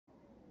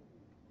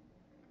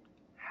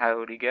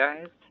Howdy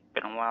guys,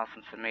 been a while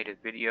since I made a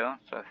video,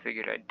 so I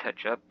figured I'd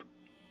touch up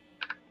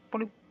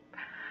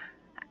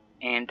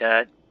and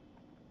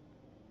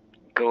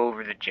go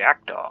over the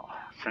Jackdaw,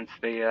 since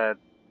they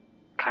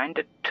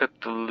kinda took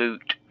the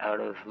loot out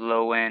of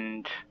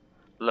low-end,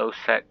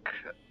 low-sec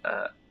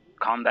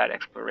combat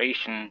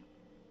exploration.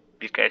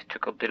 These guys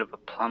took a bit of a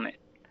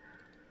plummet.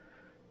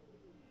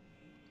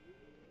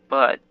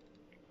 But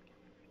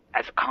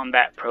as a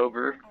combat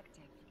prober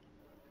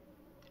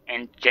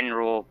and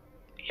general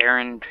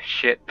errand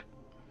ship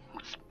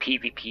with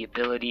PvP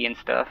ability and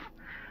stuff,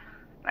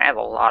 I have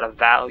a lot of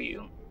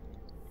value.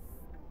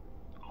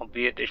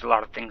 Albeit there's a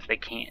lot of things they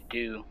can't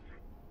do.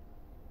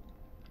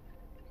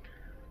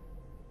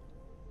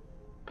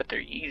 But they're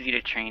easy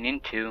to train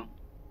into.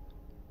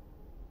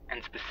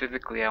 And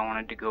specifically I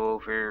wanted to go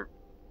over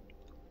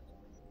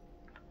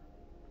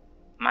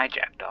my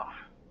Jackdaw.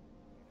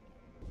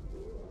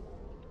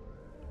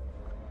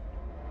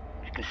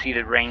 You can see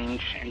the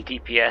range and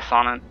DPS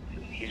on it.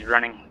 He's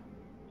running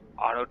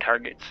auto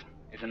targets.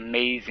 It's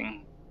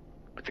amazing.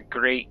 It's a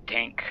great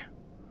tank.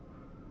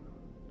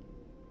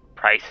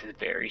 Price is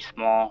very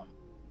small.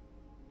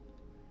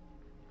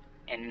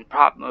 And in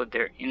prop mode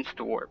they're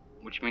instawarp,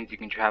 which means you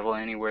can travel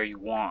anywhere you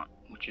want,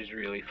 which is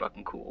really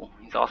fucking cool.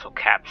 He's also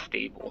cap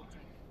stable.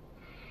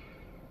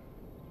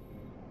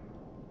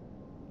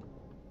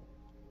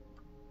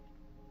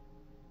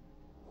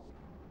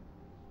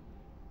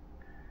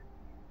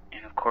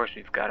 And of course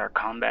we've got our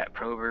combat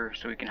prober,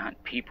 so we can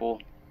hunt people,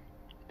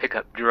 pick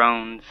up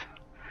drones.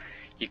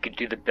 You could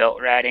do the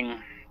belt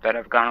ratting that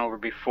I've gone over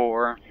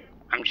before.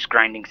 I'm just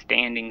grinding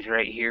standings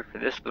right here for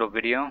this little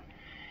video.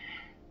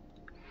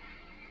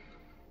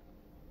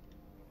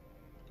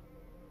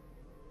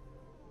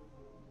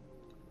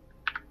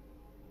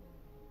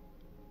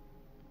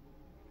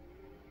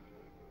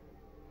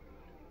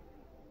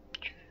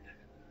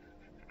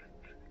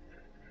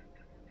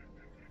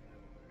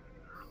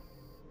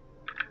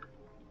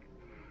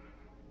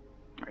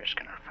 We're just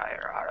gonna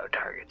fire auto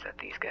targets at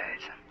these guys.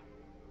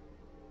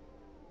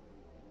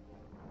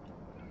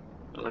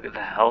 Look at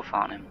the health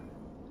on him.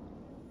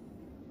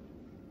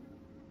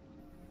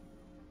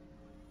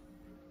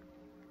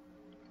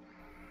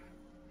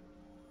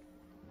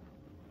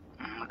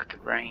 And look at the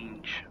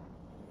range.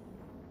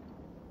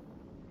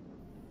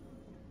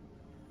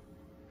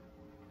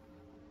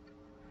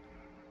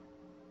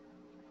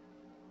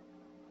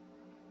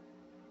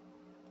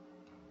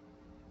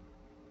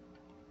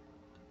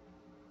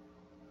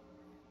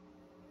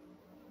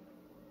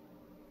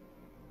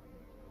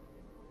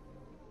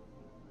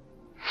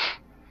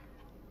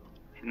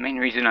 The main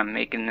reason I'm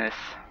making this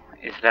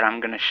is that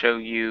I'm going to show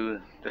you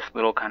this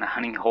little kind of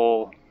hunting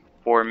hole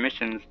for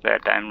missions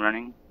that I'm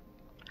running.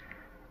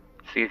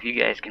 See if you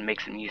guys can make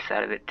some use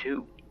out of it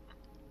too.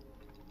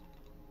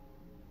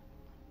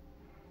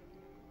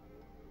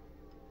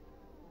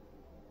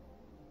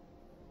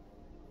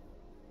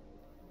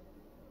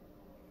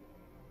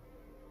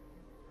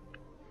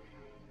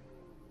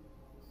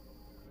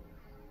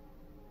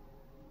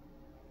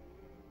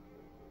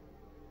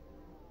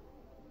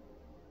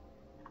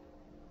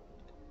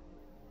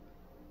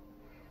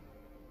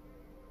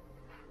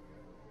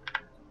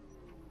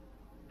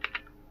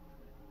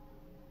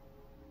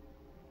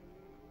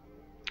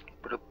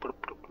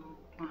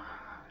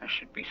 There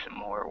should be some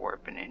more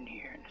warping in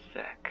here in a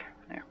sec.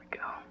 There we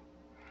go.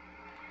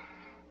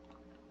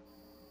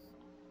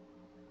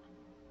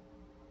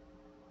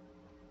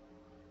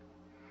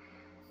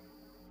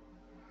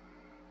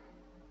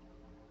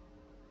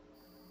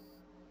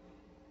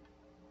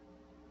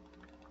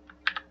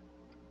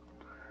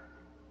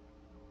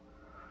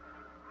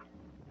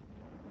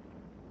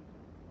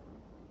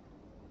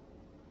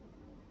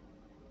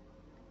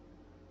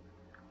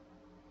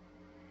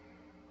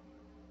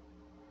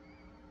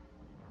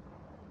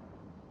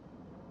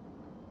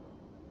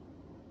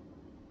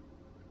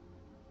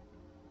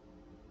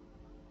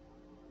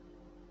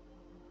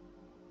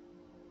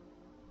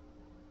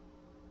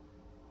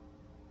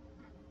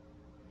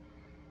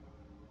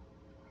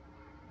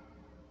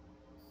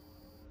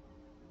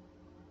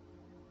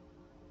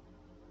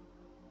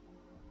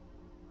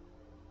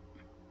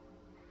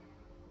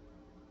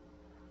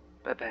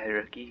 Bye bye,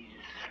 rookies.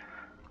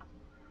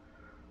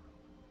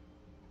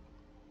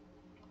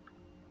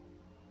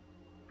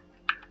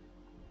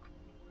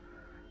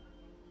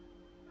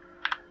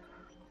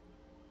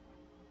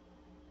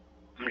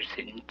 I'm just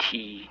hitting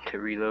T to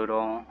reload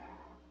all.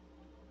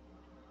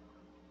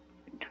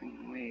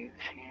 Between waves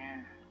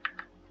here.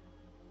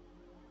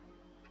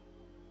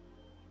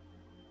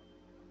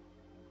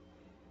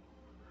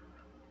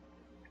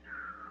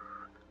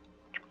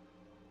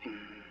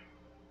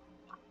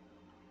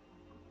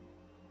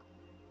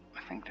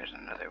 I think there's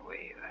another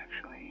wave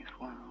actually as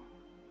well.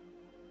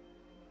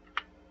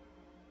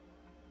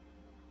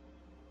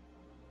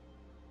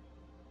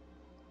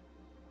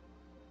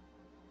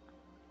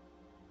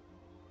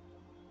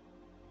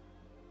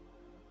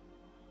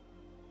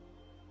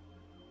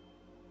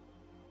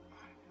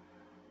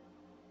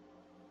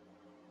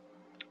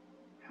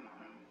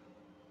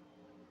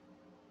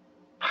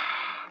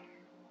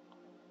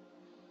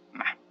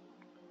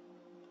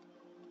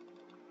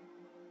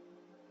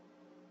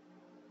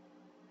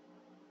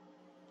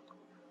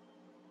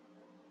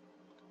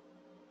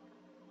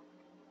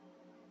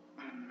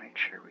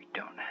 sure we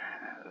don't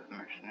have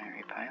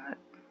mercenary pilot.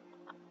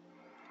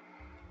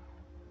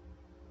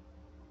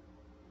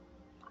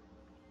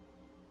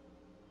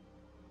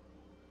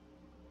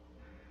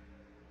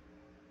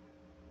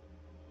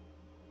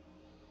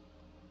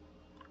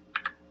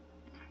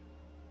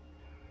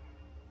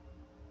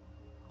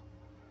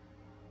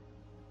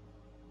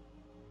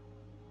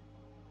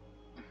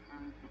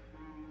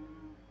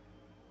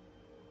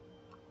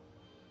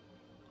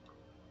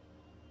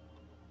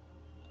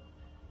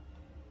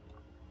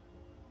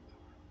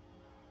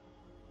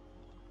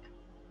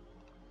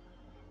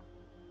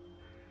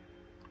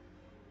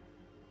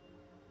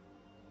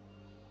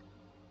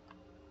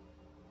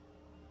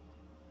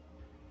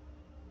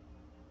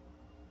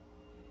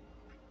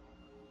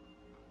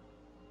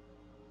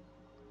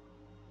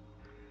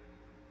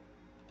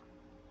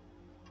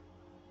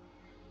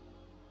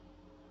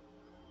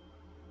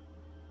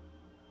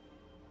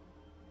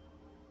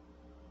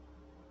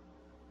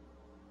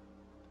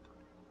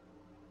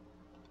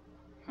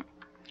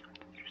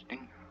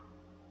 Interesting.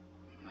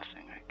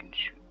 Nothing I can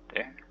shoot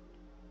there.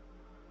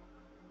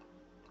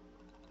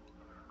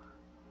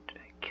 Did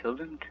I kill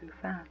him too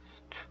fast?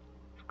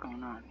 What's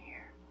going on here?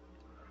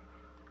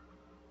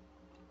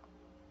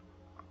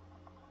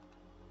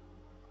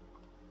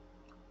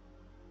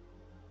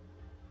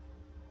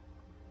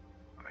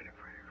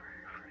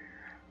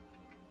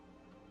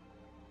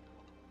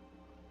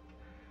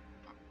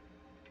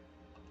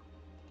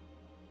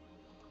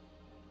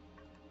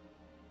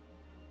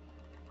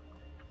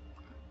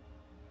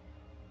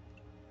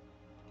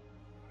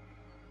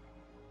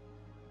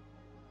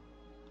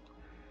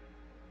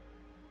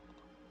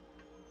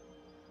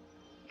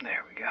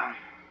 There we go.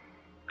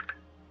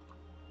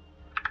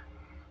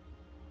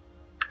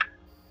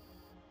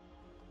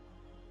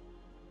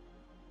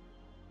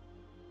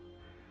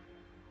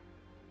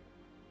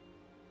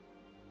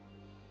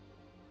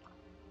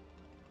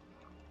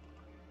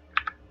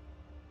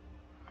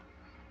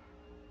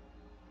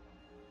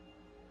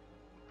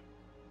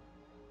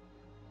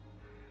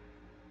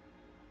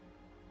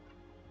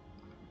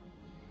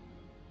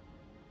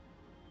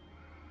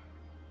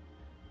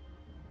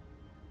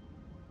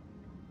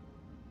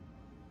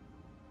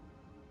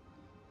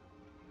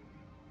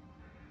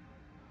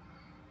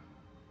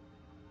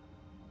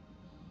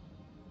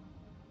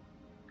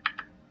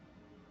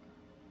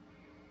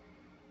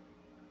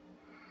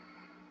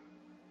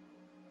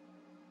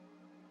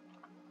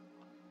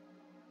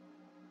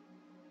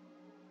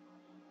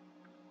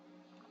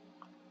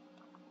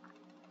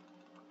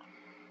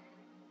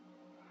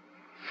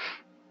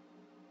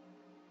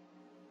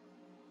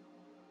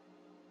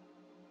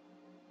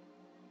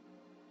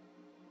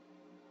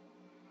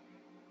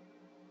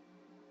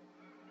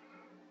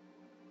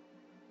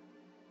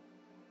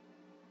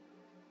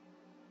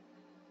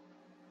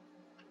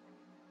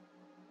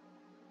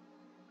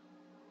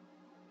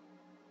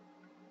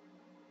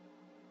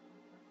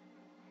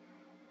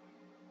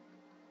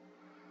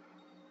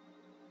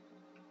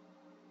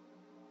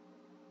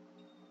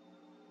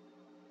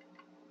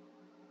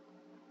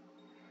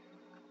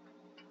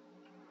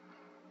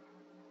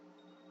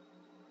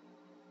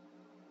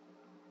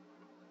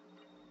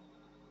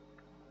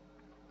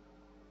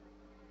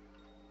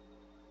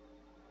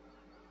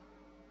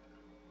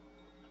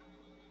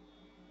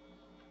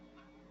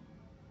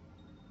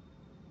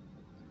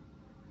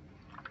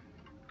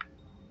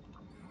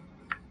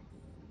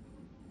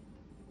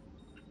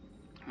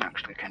 I'm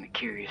actually kind of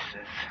curious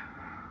as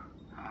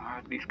how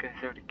hard these guys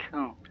are to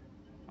kill.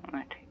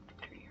 I take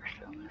 3 or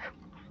so missiles.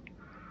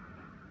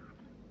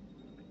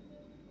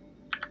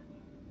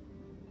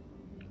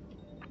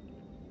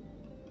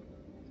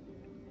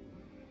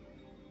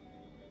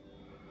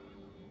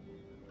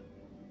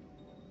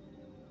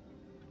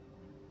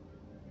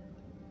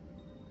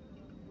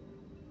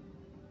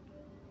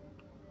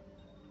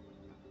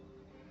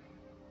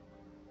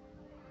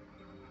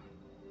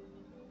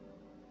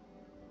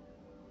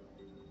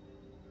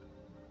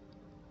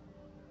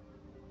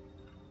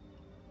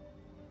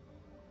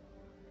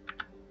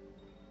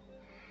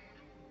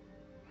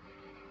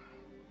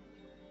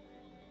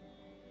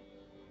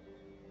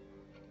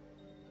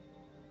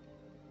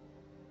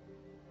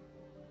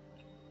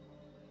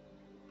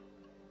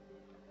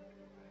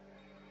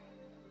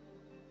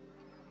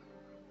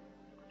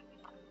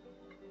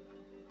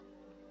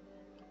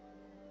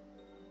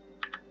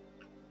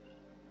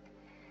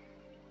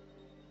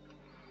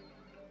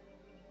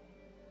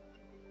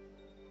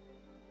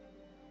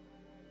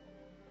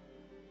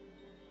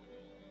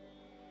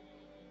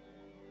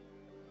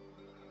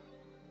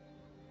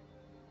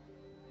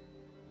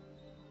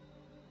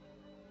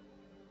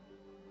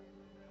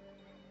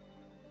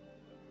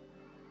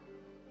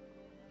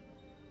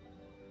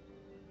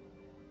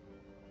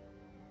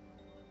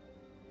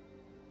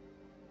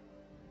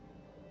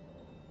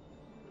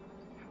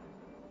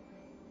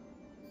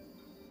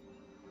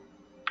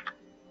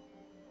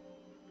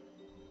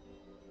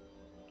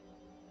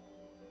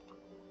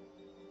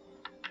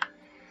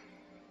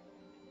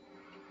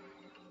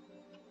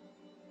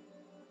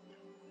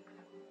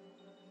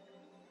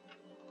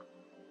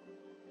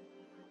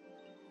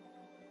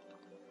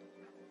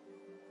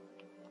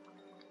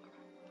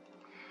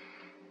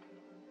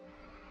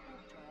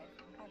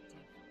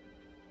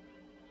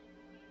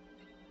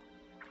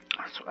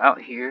 So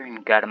out here, you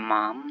got a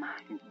mom,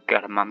 you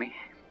got a mummy.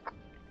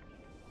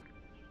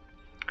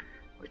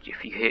 Which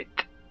if you hit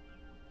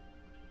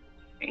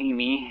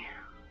Amy,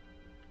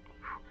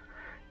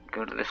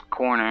 go to this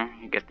corner,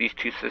 you get these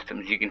two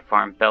systems you can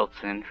farm belts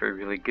in for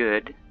really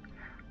good.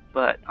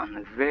 But on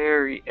the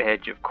very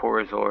edge of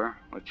Corazor,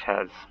 which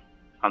has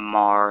a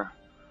Mar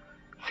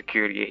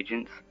security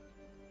agents,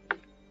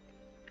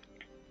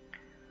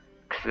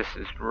 because this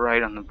is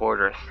right on the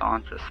border of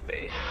Sansa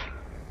space,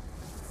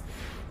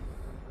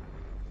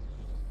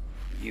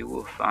 you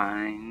will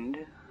find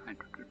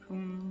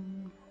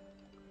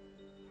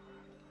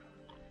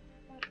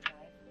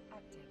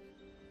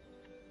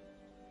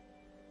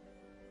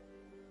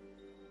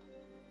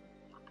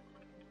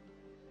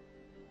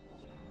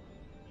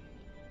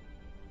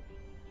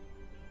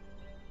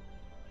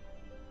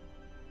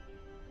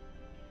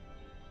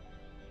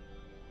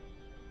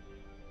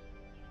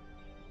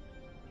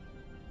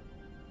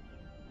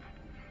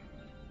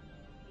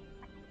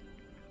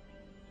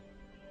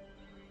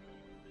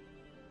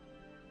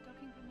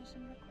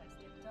permission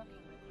requested.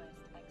 Docking request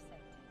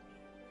accepted.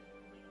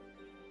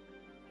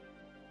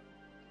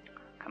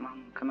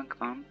 come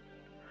on.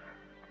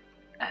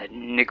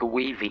 Nigga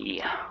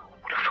Wavy.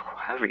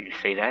 However you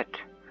say that.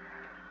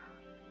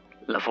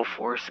 Level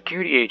 4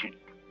 security agent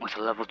with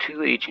a level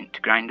 2 agent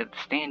to grind up the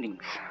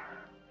standings.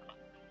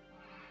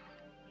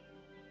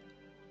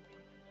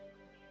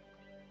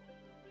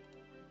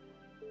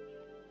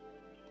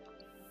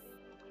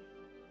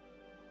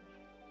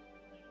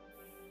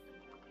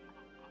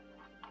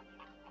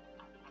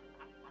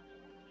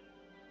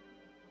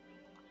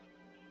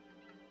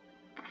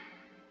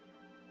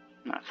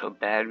 Not so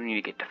bad when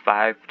you get to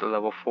 5 to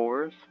level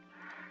 4s.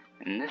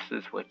 And this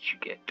is what you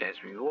get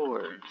as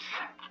rewards.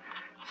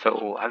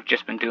 So I've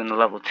just been doing the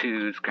level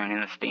 2s,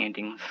 grinding the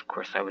standings. Of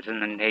course I was in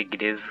the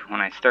negative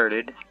when I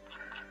started.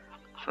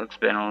 So it's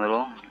been a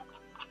little.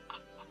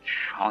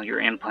 All your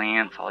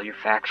implants, all your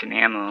faction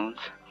ammos.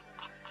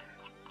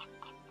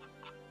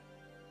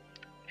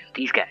 And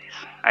these guys,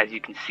 as you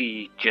can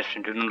see, just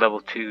from doing the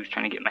level 2s,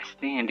 trying to get my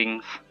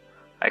standings,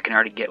 I can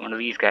already get one of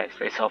these guys.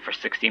 They sell for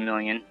 60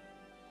 million.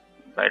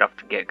 Right off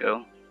the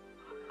get-go.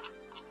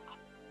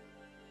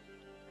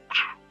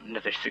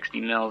 Another 60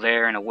 mil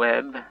there in a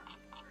web.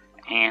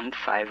 And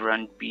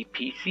 5-run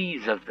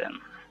BPCs of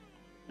them.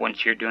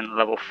 Once you're doing the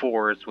level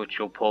 4s, which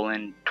will pull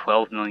in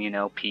 12 million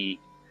LP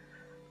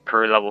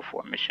per level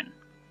 4 mission.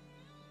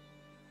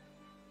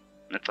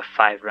 That's a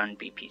 5-run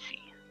BPC.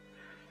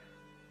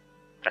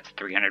 That's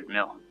 300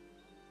 mil.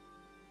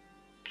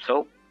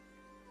 So,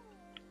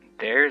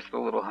 there's the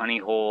little honey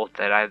hole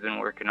that I've been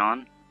working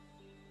on.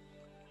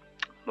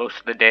 Most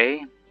of the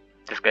day,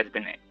 this guy's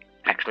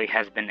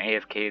has been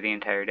AFK the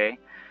entire day.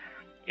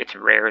 It's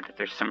rare that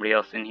there's somebody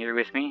else in here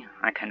with me.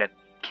 I kind of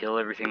kill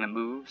everything that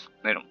moves.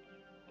 They don't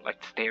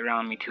like to stay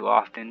around me too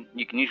often.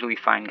 You can usually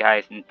find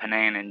guys in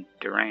Panan and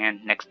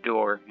Duran next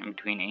door, in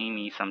between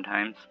Amy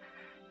sometimes,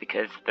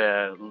 because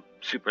the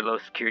super low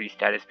security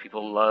status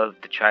people love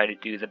to try to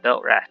do the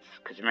belt rats.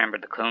 Because remember,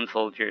 the clone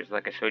soldiers,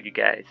 like I showed you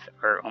guys,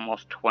 are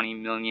almost 20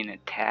 million a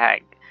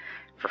tag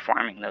for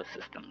farming those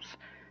systems.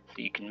 So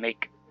you can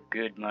make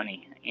good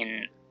money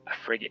in a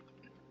frigate.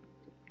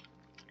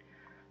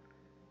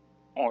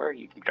 Or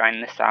you can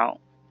grind this out,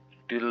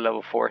 do the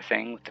level 4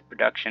 thing with the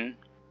production,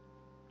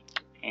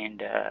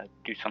 and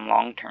do some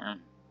long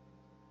term.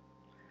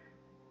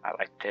 I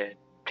like to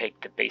take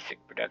the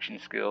basic production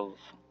skills,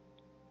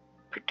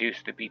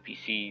 produce the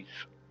BPCs,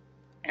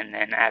 and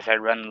then as I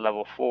run the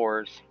level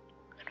 4s,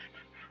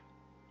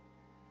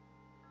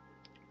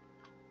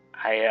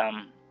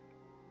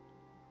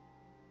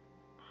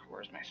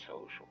 where's my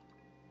social?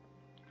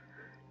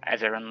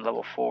 As I run the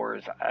level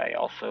 4s, I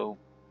also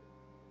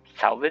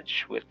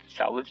salvage with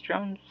salvage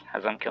drones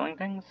as I'm killing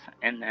things,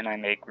 and then I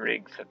make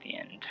rigs at the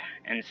end.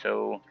 And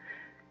so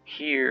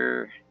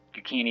here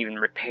you can't even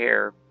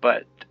repair,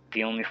 but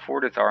the only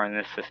Fortizar in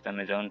this system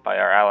is owned by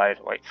our allies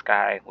White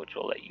Sky, which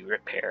will let you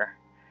repair.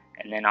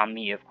 And then on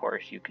me, of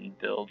course, you can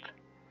build.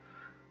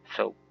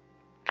 So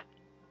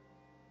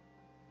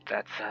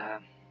that's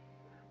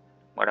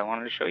what I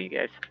wanted to show you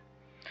guys.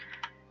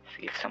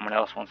 See if someone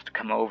else wants to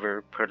come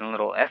over, put in a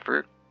little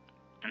effort,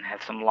 and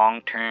have some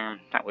long term.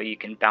 That way you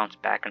can bounce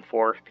back and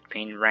forth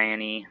between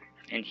Ranny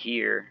and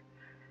here,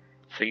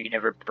 so you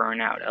never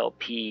burn out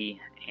LP,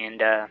 and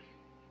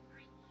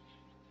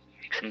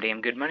make some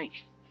damn good money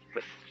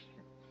with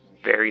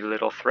very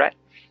little threat.